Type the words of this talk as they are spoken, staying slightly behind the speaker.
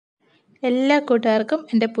എല്ലാ കൂട്ടുകാർക്കും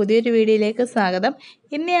എൻ്റെ പുതിയൊരു വീഡിയോയിലേക്ക് സ്വാഗതം.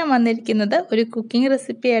 ഇന്ന് ഞാൻ വന്നിരിക്കുന്നത് ഒരു കുക്കിംഗ്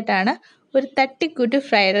റെസിപ്പി ആയിട്ടാണ്. ഒരു തട്ടിക്കൂട്ട്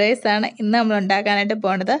ഫ്രൈഡ് റൈസ് ആണ് ഇന്ന് നമ്മൾ ഉണ്ടാക്കാനായിട്ട്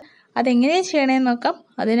പോണത്. അതെങ്ങനെയാണ് ചെയ്യണമെന്ന് നോക്കാം.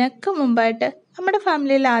 അതിനൊക്കെ മുമ്പായിട്ട് നമ്മുടെ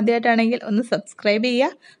ഫാമിലിയിൽ ആദ്യമായിട്ടാണെങ്കിൽ ഒന്ന് സബ്സ്ക്രൈബ്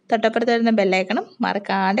ചെയ്യുക. തൊട്ടപ്പുറത്ത് വരുന്ന ബെല്ലൈക്കണും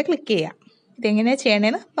മറക്കാണ്ട് ക്ലിക്ക് ചെയ്യുക. ഇതെങ്ങനെയാണ്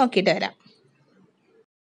ചെയ്യണമെന്ന് നോക്കിയിട്ട് വരാം.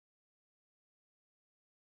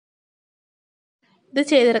 ഇത്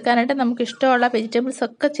ചെയ്തെടുക്കാനായിട്ട് നമുക്ക് ഇഷ്ടമുള്ള വെജിറ്റബിൾസ്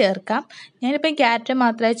ഒക്കെ ചേർക്കാം. ഞാനിപ്പം ക്യാരറ്റ്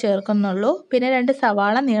മാത്രമേ ചേർക്കുന്നുള്ളൂ. പിന്നെ 2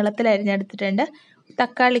 സവാള നീളത്തിൽ അരിഞ്ഞെടുത്തിട്ടുണ്ട്.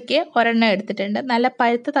 തക്കാളിക്ക് ഒരെണ്ണം എടുത്തിട്ടുണ്ട്. നല്ല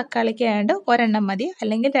പഴുത്ത തക്കാളിക്ക് ആയതുകൊണ്ട് ഒരെണ്ണം മതി,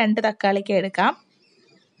 അല്ലെങ്കിൽ 2 തക്കാളിക്ക് എടുക്കാം.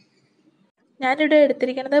 ഞാനിവിടെ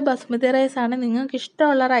എടുത്തിരിക്കുന്നത് ബസ്മതി റൈസാണ്. നിങ്ങൾക്ക്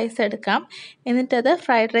ഇഷ്ടമുള്ള റൈസ് എടുക്കാം. എന്നിട്ടത്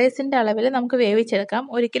ഫ്രൈഡ് റൈസിൻ്റെ അളവിൽ നമുക്ക് വേവിച്ചെടുക്കാം.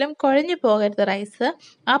 ഒരിക്കലും കുഴഞ്ഞു പോകരുത് റൈസ്.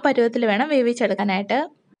 ആ പരുവത്തിൽ വേണം വേവിച്ചെടുക്കാനായിട്ട്.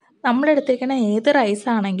 നമ്മളെടുത്തിരിക്കുന്ന ഏത് റൈസ്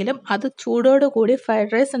ആണെങ്കിലും അത് ചൂടോടുകൂടി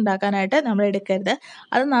ഫ്രൈഡ് റൈസ് ഉണ്ടാക്കാനായിട്ട് നമ്മൾ എടുക്കരുത്.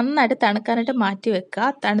 അത് നന്നായിട്ട് തണുക്കാനായിട്ട് മാറ്റി വെക്കുക.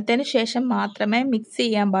 തണുത്തതിന് ശേഷം മാത്രമേ മിക്സ്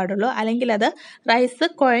ചെയ്യാൻ പാടുള്ളൂ, അല്ലെങ്കിൽ അത് റൈസ്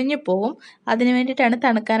കുഴഞ്ഞു പോകും. അതിന് വേണ്ടിയിട്ടാണ്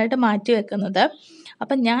തണുക്കാനായിട്ട് മാറ്റി വെക്കുന്നത്.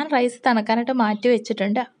 അപ്പം ഞാൻ റൈസ് തണുക്കാനായിട്ട് മാറ്റി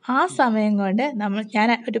വെച്ചിട്ടുണ്ട്. ആ സമയം കൊണ്ട്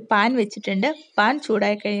ഞാൻ ഒരു പാൻ വെച്ചിട്ടുണ്ട്. പാൻ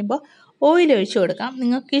ചൂടായി കഴിയുമ്പോൾ ഓയിൽ ഒഴിച്ചു കൊടുക്കാം.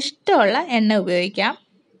 നിങ്ങൾക്ക് ഇഷ്ടമുള്ള എണ്ണ ഉപയോഗിക്കാം.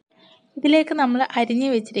 ഇതിലേക്ക് നമ്മൾ അരിഞ്ഞ്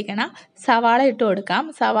വെച്ചിരിക്കണം സവാള ഇട്ട് കൊടുക്കാം.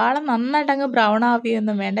 സവാള നന്നായിട്ട് അങ്ങ് ബ്രൗൺ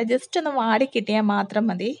ആവുകയൊന്നും വേണ്ട, ജസ്റ്റ് ഒന്ന് വാടി കിട്ടിയാൽ മാത്രം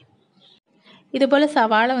മതി. ഇതുപോലെ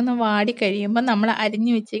സവാള ഒന്ന് വാടി കഴിയുമ്പോൾ നമ്മൾ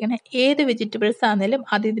അരിഞ്ഞ് വെച്ചിരിക്കുന്ന ഏത് വെജിറ്റബിൾസ് ആണെങ്കിലും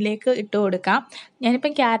അത് ഇതിലേക്ക് ഇട്ട് കൊടുക്കാം.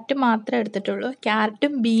 ഞാനിപ്പം ക്യാരറ്റ് മാത്രമേ എടുത്തിട്ടുള്ളൂ.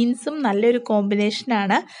 ക്യാരറ്റും ബീൻസും നല്ലൊരു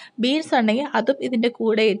കോമ്പിനേഷനാണ്. ബീൻസ് ഉണ്ടെങ്കിൽ അതും ഇതിൻ്റെ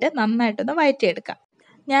കൂടെ ഇട്ട് നന്നായിട്ടൊന്ന് വഴറ്റിയെടുക്കാം.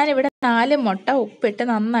 ഞാനിവിടെ 4 മുട്ട ഉപ്പിട്ട്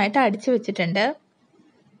നന്നായിട്ട് അടിച്ചു വെച്ചിട്ടുണ്ട്.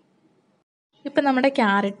 ഇപ്പം നമ്മുടെ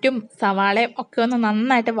ക്യാരറ്റും സവാളയും ഒക്കെ ഒന്ന്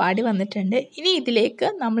നന്നായിട്ട് വാടി വന്നിട്ടുണ്ട്. ഇനി ഇതിലേക്ക്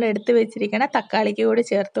നമ്മൾ എടുത്ത് വെച്ചിരിക്കുന്ന തക്കാളിക്ക് കൂടി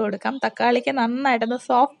ചേർത്ത് കൊടുക്കാം. തക്കാളിക്ക് നന്നായിട്ടൊന്ന്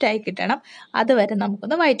സോഫ്റ്റായി കിട്ടണം. അതുവരെ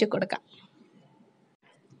നമുക്കൊന്ന് വഴറ്റി കൊടുക്കാം.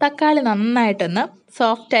 തക്കാളി നന്നായിട്ടൊന്ന്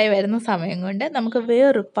സോഫ്റ്റായി വരുന്ന സമയം കൊണ്ട് നമുക്ക്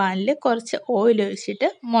വേറൊരു പാനിൽ കുറച്ച് ഓയിൽ ഒഴിച്ചിട്ട്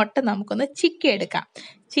മുട്ട നമുക്കൊന്ന് ചിക്കി എടുക്കാം.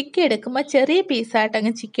 ചിക്കി എടുക്കുമ്പോൾ ചെറിയ പീസായിട്ട്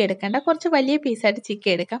അങ്ങ് ചിക്കി എടുക്കേണ്ട, കുറച്ച് വലിയ പീസായിട്ട് ചിക്കി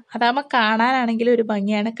എടുക്കാം. അതാകുമ്പോൾ കാണാനാണെങ്കിലും ഒരു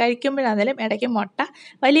ഭംഗിയാണ്. കഴിക്കുമ്പോഴാണെങ്കിലും ഇടയ്ക്ക് മുട്ട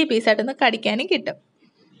വലിയ പീസായിട്ടൊന്ന് കടിക്കാനും കിട്ടും.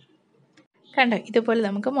 കണ്ടോ, ഇതുപോലെ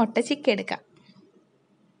നമുക്ക് മുട്ട ചിക്കി എടുക്കാം.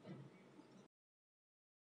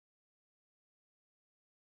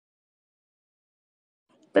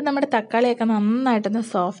 ഇപ്പം നമ്മുടെ തക്കാളിയൊക്കെ നന്നായിട്ടൊന്ന്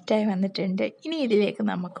സോഫ്റ്റായി വന്നിട്ടുണ്ട്. ഇനി ഇതിലേക്ക്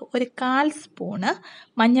നമുക്ക് ഒരു 1/4 സ്പൂണ്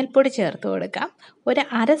മഞ്ഞൾപ്പൊടി ചേർത്ത് കൊടുക്കാം. ഒരു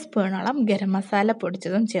 1/2 സ്പൂണോളം ഗരം മസാല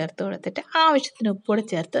പൊടിച്ചതും ചേർത്ത് കൊടുത്തിട്ട് ആവശ്യത്തിന് ഉപ്പുകൂടി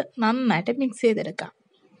ചേർത്ത് നന്നായിട്ട് മിക്സ് ചെയ്തെടുക്കാം.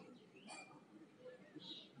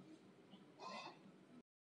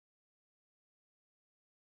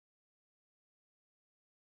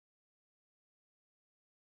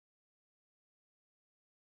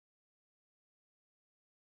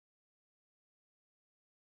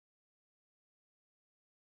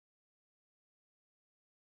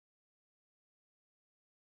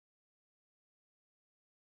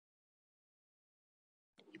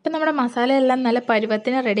 ഇപ്പം നമ്മുടെ മസാലയെല്ലാം നല്ല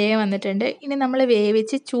പരുവത്തിന് റെഡിയായി വന്നിട്ടുണ്ട്. ഇനി നമ്മൾ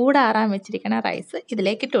വേവിച്ച് ചൂടാറാൻ വെച്ചിരിക്കുന്ന റൈസ്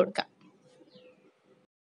ഇതിലേക്ക് ഇട്ട് കൊടുക്കാം.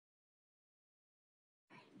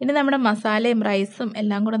 ഇനി നമ്മുടെ മസാലയും റൈസും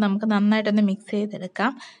എല്ലാം കൂടെ നമുക്ക് നന്നായിട്ടൊന്ന് മിക്സ്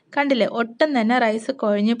ചെയ്തെടുക്കാം. കണ്ടില്ലേ, ഒട്ടും തന്നെ റൈസ്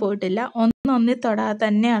കുഴഞ്ഞു പോയിട്ടില്ല. ഒന്നൊന്നി തൊടാതെ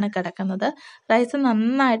തന്നെയാണ് കിടക്കുന്നത്. റൈസ്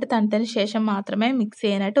നന്നായിട്ട് തണുത്തതിന് ശേഷം മാത്രമേ മിക്സ്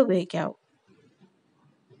ചെയ്യാനായിട്ട് ഉപയോഗിക്കാവൂ.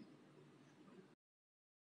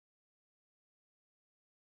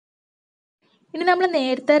 ഇനി നമ്മൾ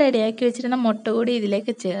നേരത്തെ റെഡിയാക്കി വെച്ചിരുന്ന മുട്ട കൂടി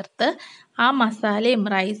ഇതിലേക്ക് ചേർത്ത് ആ മസാലയും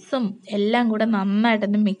റൈസും എല്ലാം കൂടെ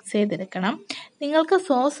നന്നായിട്ടൊന്ന് മിക്സ് ചെയ്തെടുക്കണം. നിങ്ങൾക്ക്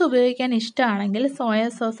സോസ് ഉപയോഗിക്കാൻ ഇഷ്ടമാണെങ്കിൽ സോയ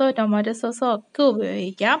സോസോ ടൊമാറ്റോ സോസോ ഒക്കെ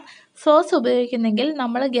ഉപയോഗിക്കാം. സോസ് ഉപയോഗിക്കുന്നെങ്കിൽ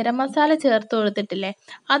നമ്മൾ ഗരം മസാല ചേർത്ത് കൊടുത്തിട്ടില്ലേ,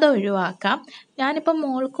 അത് ഒഴിവാക്കാം. ഞാനിപ്പോൾ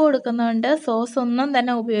മോൾക്ക് കൊടുക്കുന്നതുകൊണ്ട് സോസ് ഒന്നും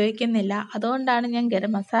തന്നെ ഉപയോഗിക്കുന്നില്ല. അതുകൊണ്ടാണ് ഞാൻ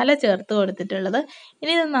ഗരം മസാല ചേർത്ത് കൊടുത്തിട്ടുള്ളത്.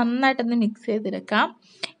 ഇനി ഇത് നന്നായിട്ടൊന്ന് മിക്സ് ചെയ്തെടുക്കാം.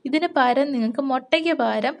 ഇതിന് പകരം നിങ്ങൾക്ക് മുട്ടയ്ക്ക്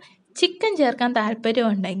പകരം ചിക്കൻ ചേർക്കാൻ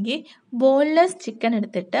താല്പര്യമുണ്ടെങ്കിൽ ബോൺലെസ് ചിക്കൻ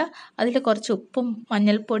എടുത്തിട്ട് അതിൽ കുറച്ച് ഉപ്പും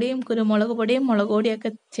മഞ്ഞൾപ്പൊടിയും കുരുമുളക് പൊടിയും മുളക്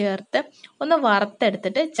പൊടിയൊക്കെ ചേർത്ത് ഒന്ന്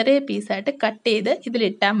വറുത്തെടുത്തിട്ട് ചെറിയ പീസായിട്ട് കട്ട് ചെയ്ത്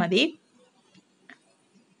ഇതിലിട്ടാൽ മതി.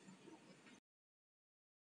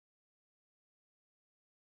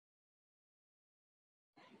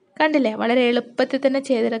 കണ്ടില്ലേ, വളരെ എളുപ്പത്തിൽ തന്നെ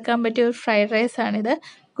ചെയ്തെടുക്കാൻ പറ്റിയ ഒരു ഫ്രൈഡ് റൈസാണിത്.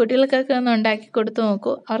 കുട്ടികൾക്കൊക്കെ ഒന്ന് ഉണ്ടാക്കി കൊടുത്തു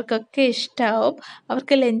നോക്കൂ, അവർക്കൊക്കെ ഇഷ്ടമാവും.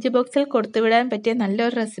 അവർക്ക് ലഞ്ച് ബോക്സിൽ കൊടുത്തുവിടാൻ പറ്റിയ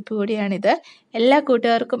നല്ലൊരു റെസിപ്പി കൂടിയാണിത്. എല്ലാ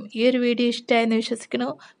കൂട്ടുകാർക്കും ഈ ഒരു വീഡിയോ ഇഷ്ടമായെന്ന് വിശ്വസിക്കുന്നു.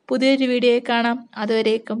 പുതിയൊരു വീഡിയോയിൽ കാണാം.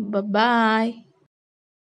 അതുവരേക്കും ബൈ.